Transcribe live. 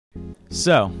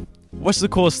So, what's the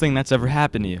coolest thing that's ever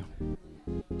happened to you?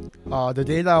 The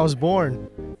day that I was born.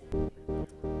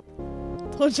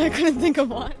 Told you I couldn't think of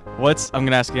one. I'm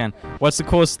gonna ask again. What's the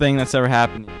coolest thing that's ever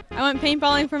happened to you? I went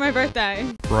paintballing for my birthday.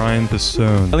 Brian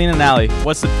Pisone. Alina and Allie,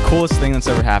 what's the coolest thing that's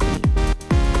ever happened to you?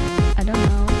 I don't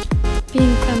know.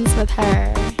 Being friends with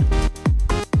her.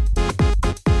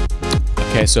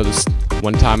 Okay, so this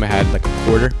one time I had like a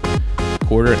quarter,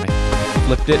 and I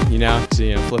flipped it,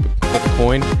 flip a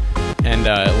coin, and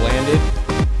it landed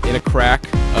in a crack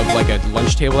of like a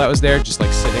lunch table that was there, just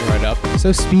like sitting right up.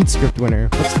 So Speed Script winner,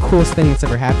 what's the coolest thing that's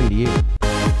ever happened to you?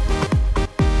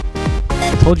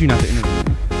 I told you not to interview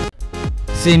me.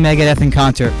 See Megadeth in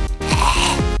concert.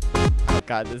 Oh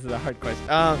god, this is a hard question.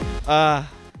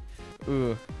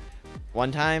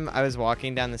 One time I was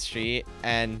walking down the street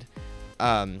and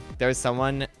there was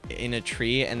someone in a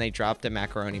tree and they dropped a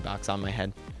macaroni box on my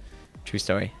head. True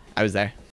story. I was there.